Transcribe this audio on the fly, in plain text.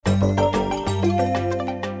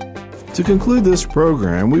To conclude this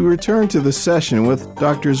program, we return to the session with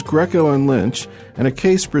Drs. Greco and Lynch and a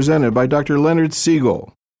case presented by Dr. Leonard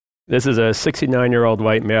Siegel. This is a 69-year-old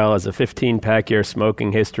white male, has a 15-pack year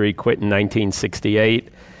smoking history, quit in 1968.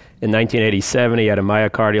 In 1987, he had a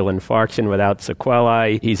myocardial infarction without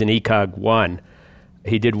sequelae. He's an ECOG 1.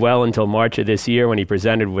 He did well until March of this year when he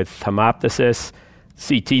presented with hemoptysis.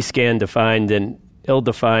 CT scan defined an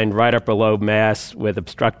ill-defined right upper lobe mass with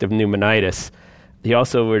obstructive pneumonitis. He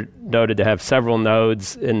also were noted to have several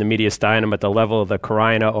nodes in the mediastinum at the level of the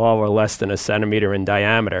carina, all were less than a centimeter in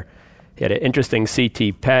diameter. He had an interesting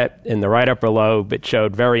CT PET in the right upper lobe. It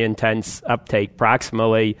showed very intense uptake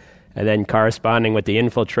proximally, and then corresponding with the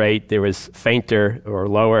infiltrate, there was fainter or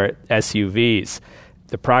lower SUVs.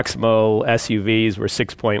 The proximal SUVs were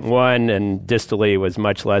 6.1, and distally was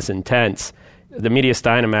much less intense. The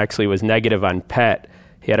mediastinum actually was negative on PET.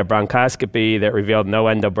 He had a bronchoscopy that revealed no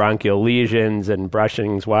endobronchial lesions, and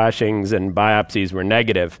brushings, washings, and biopsies were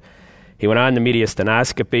negative. He went on to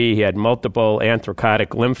mediastinoscopy. He had multiple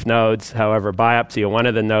anthracotic lymph nodes. However, biopsy of one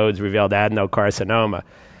of the nodes revealed adenocarcinoma.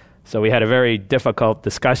 So we had a very difficult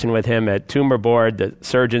discussion with him at tumor board. The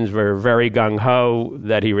surgeons were very gung-ho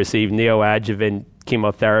that he received neoadjuvant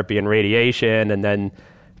chemotherapy and radiation and then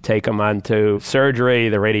take him on to surgery.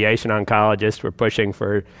 The radiation oncologists were pushing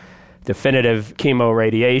for definitive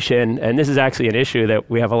chemoradiation, and this is actually an issue that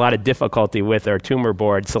we have a lot of difficulty with our tumor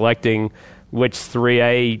board, selecting which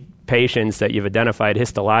 3A patients that you've identified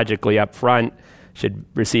histologically up front should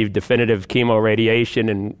receive definitive chemoradiation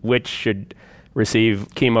and which should receive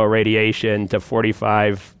chemoradiation to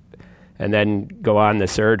 45 and then go on to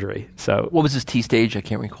surgery. So, what was his T stage? I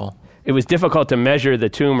can't recall. It was difficult to measure the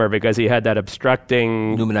tumor because he had that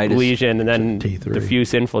obstructing pneumonitis lesion and then T3.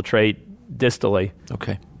 diffuse infiltrate distally.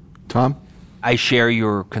 Okay. Tom? I share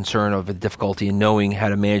your concern of the difficulty in knowing how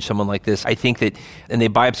to manage someone like this. I think that, and they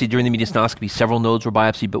biopsied during the mediastinoscopy, several nodes were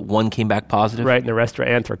biopsied, but one came back positive? Right, and the rest were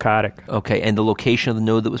anthracotic. Okay, and the location of the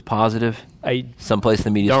node that was positive? I someplace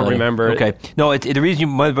in the mediastinum. don't remember. Okay. No, the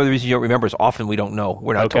reason one of the reasons you don't remember is often we don't know.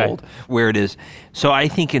 We're not told where it is. So I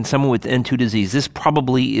think in someone with N2 disease, this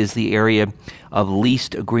probably is the area of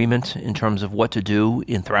least agreement in terms of what to do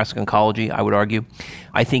in thoracic oncology, I would argue.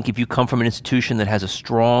 I think if you come from an institution that has a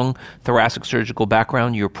strong thoracic surgical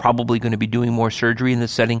background, you're probably going to be doing more surgery in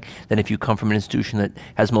this setting than if you come from an institution that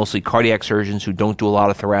has mostly cardiac surgeons who don't do a lot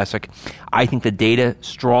of thoracic. I think the data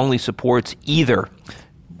strongly supports either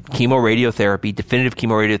chemoradiotherapy, definitive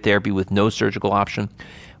chemoradiotherapy with no surgical option.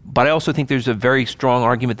 But I also think there's a very strong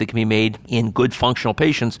argument that can be made in good functional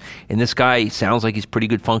patients, and this guy sounds like he's a pretty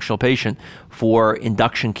good functional patient, for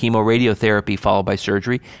induction chemoradiotherapy followed by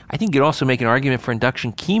surgery. I think you can also make an argument for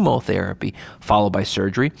induction chemotherapy followed by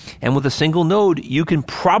surgery. And with a single node, you can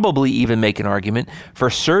probably even make an argument for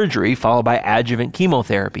surgery followed by adjuvant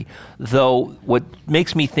chemotherapy. Though what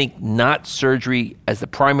makes me think not surgery as the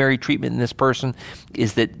primary treatment in this person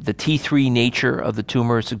is that the T3 nature of the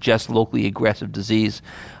tumor suggests locally aggressive disease.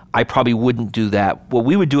 I probably wouldn't do that. What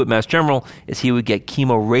we would do at Mass General is he would get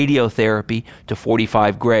chemoradiotherapy to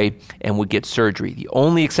 45 gray and would get surgery. The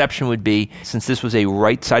only exception would be, since this was a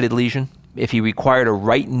right-sided lesion, if he required a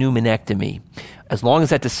right pneumonectomy, as long as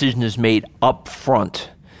that decision is made up front,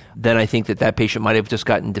 then I think that patient might have just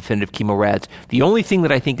gotten definitive chemorads. The only thing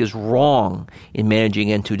that I think is wrong in managing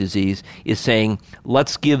N2 disease is saying,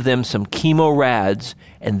 let's give them some chemorads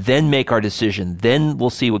and then make our decision. Then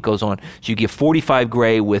we'll see what goes on. So you give 45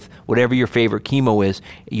 gray with whatever your favorite chemo is,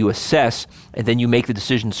 you assess, and then you make the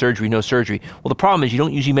decision, surgery, no surgery. Well, the problem is you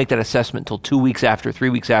don't usually make that assessment until 2 weeks after,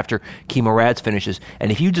 3 weeks after chemorads finishes.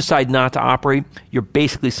 And if you decide not to operate, you're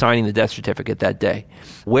basically signing the death certificate that day.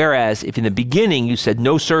 Whereas if in the beginning you said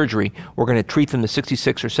no surgery, we're going to treat them to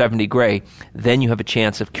 66 or 70 gray, then you have a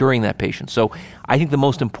chance of curing that patient. So I think the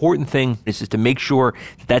most important thing is to make sure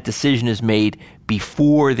that decision is made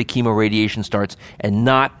before the chemoradiation starts and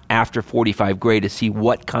not after 45 gray to see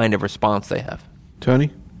what kind of response they have.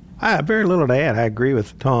 Tony? I have very little to add. I agree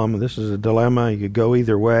with Tom. This is a dilemma. You could go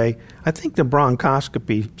either way. I think the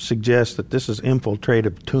bronchoscopy suggests that this is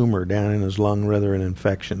infiltrative tumor down in his lung rather than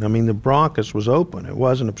infection. I mean, the bronchus was open. It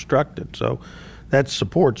wasn't obstructed. So that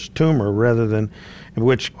supports tumor rather than,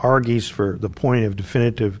 which argues for the point of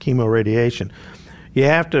definitive chemoradiation. You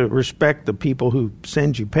have to respect the people who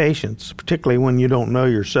send you patients, particularly when you don't know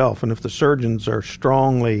yourself. And if the surgeons are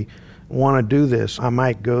strongly want to do this, I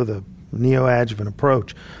might go the neoadjuvant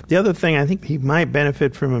approach. The other thing, I think he might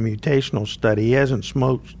benefit from a mutational study. He hasn't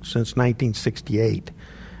smoked since 1968.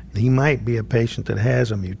 He might be a patient that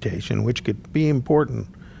has a mutation, which could be important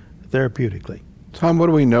therapeutically. Tom, what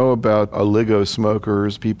do we know about oligo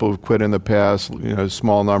smokers, people who've quit in the past,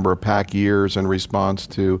 small number of pack years in response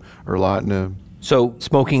to erlotinib? So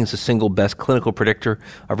smoking is the single best clinical predictor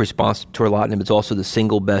of response to erlotinib. It's also the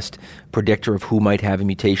single best predictor of who might have a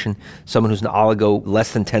mutation. Someone who's an oligo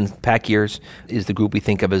less than 10 pack years is the group we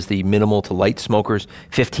think of as the minimal to light smokers.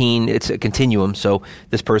 15, it's a continuum, so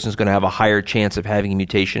this person is going to have a higher chance of having a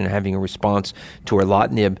mutation and having a response to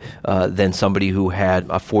erlotinib than somebody who had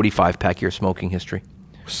a 45 pack year smoking history.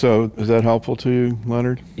 So is that helpful to you,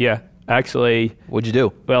 Leonard? Yeah. Actually, what'd you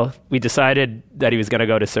do? Well, we decided that he was going to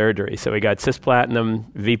go to surgery. So we got cisplatin,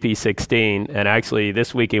 VP16, and actually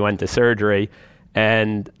this week he went to surgery.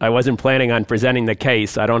 And I wasn't planning on presenting the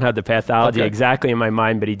case. I don't have the pathology exactly in my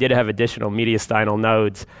mind, but he did have additional mediastinal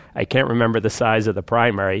nodes. I can't remember the size of the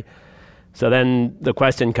primary. So then the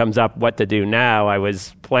question comes up what to do now. I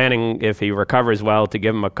was planning, if he recovers well, to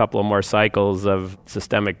give him a couple of more cycles of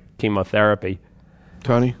systemic chemotherapy.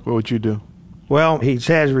 Tony, what would you do? Well, he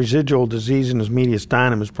has residual disease in his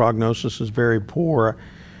mediastinum. His prognosis is very poor.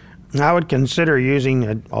 I would consider using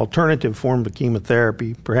an alternative form of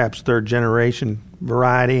chemotherapy, perhaps third-generation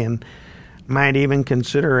variety, and might even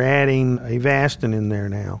consider adding Avastin in there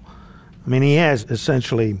now. I mean, he has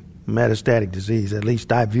essentially metastatic disease. At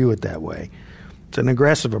least I view it that way. It's an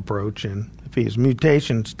aggressive approach, and if his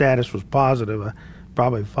mutation status was positive, I'd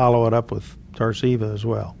probably follow it up with Tarceva as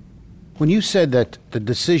well. When you said that the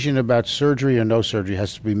decision about surgery or no surgery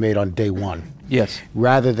has to be made on day one, yes,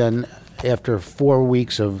 rather than after 4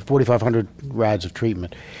 weeks of 4,500 rads of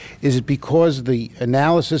treatment, is it because the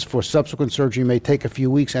analysis for subsequent surgery may take a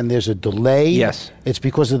few weeks and there's a delay? Yes. It's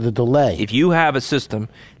because of the delay. If you have a system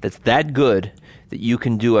that's that good that you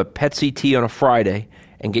can do a PET CT on a Friday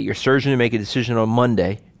and get your surgeon to make a decision on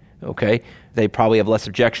Monday, okay, they probably have less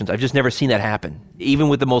objections. I've just never seen that happen. Even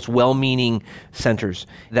with the most well-meaning centers,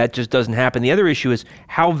 that just doesn't happen. The other issue is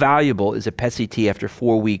how valuable is a PET CT after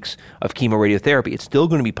 4 weeks of chemoradiotherapy? It's still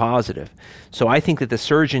going to be positive. So I think that the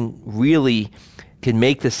surgeon really can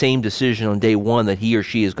make the same decision on day one that he or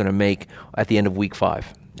she is going to make at the end of week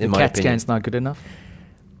 5, in my opinion. CAT scan's not good enough?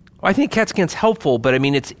 I think CAT scan's helpful, but I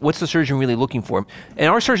mean, it's what's the surgeon really looking for? And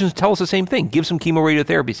our surgeons tell us the same thing. Give some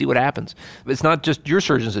chemoradiotherapy, see what happens. It's not just your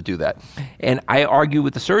surgeons that do that. And I argue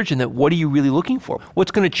with the surgeon that what are you really looking for?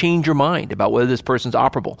 What's going to change your mind about whether this person's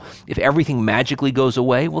operable? If everything magically goes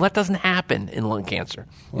away, well, that doesn't happen in lung cancer.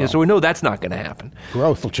 Wow. So we know that's not going to happen.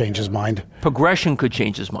 Growth will change his mind. Progression could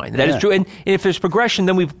change his mind. That is true. And if there's progression,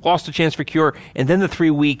 then we've lost a chance for cure, and then the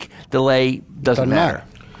 3-week delay doesn't matter.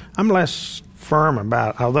 I'm less firm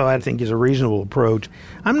about, although I think is a reasonable approach,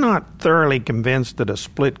 I'm not thoroughly convinced that a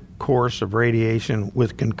split course of radiation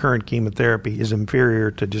with concurrent chemotherapy is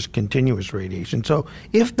inferior to just continuous radiation. So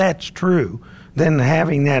if that's true, then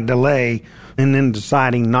having that delay and then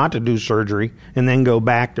deciding not to do surgery and then go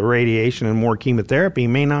back to radiation and more chemotherapy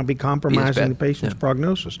may not be compromising the patient's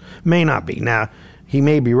prognosis. May not be. Now, he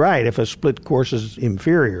may be right if a split course is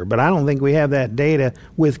inferior, but I don't think we have that data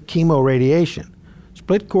with chemoradiation.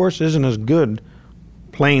 Split course isn't as good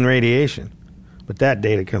plain radiation, but that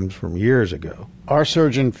data comes from years ago. Our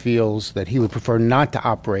surgeon feels that he would prefer not to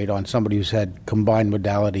operate on somebody who's had combined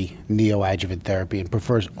modality neoadjuvant therapy and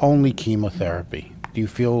prefers only chemotherapy. Do you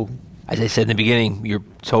feel... As I said in the beginning, you're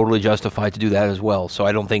totally justified to do that as well. So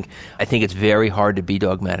I think it's very hard to be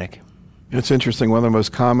dogmatic. It's interesting. One of the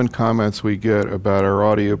most common comments we get about our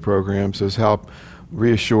audio programs is how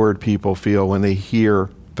reassured people feel when they hear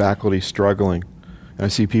faculty struggling. I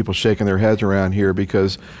see people shaking their heads around here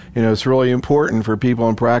because, it's really important for people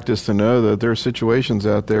in practice to know that there are situations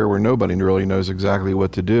out there where nobody really knows exactly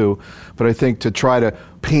what to do. But I think to try to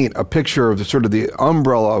paint a picture of the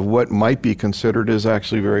umbrella of what might be considered is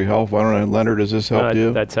actually very helpful. I don't know, Leonard, does this help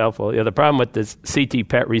you? That's helpful. Yeah, the problem with this CT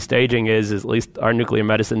PET restaging is at least our nuclear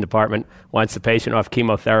medicine department wants the patient off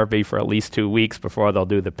chemotherapy for at least 2 weeks before they'll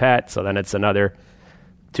do the PET. So then it's another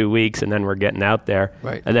 2 weeks, and then we're getting out there.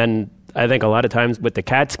 Right. And then I think a lot of times with the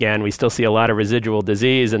CAT scan, we still see a lot of residual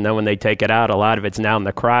disease, and then when they take it out, a lot of it's now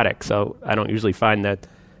necrotic. So I don't usually find that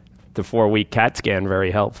the 4-week CAT scan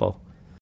very helpful.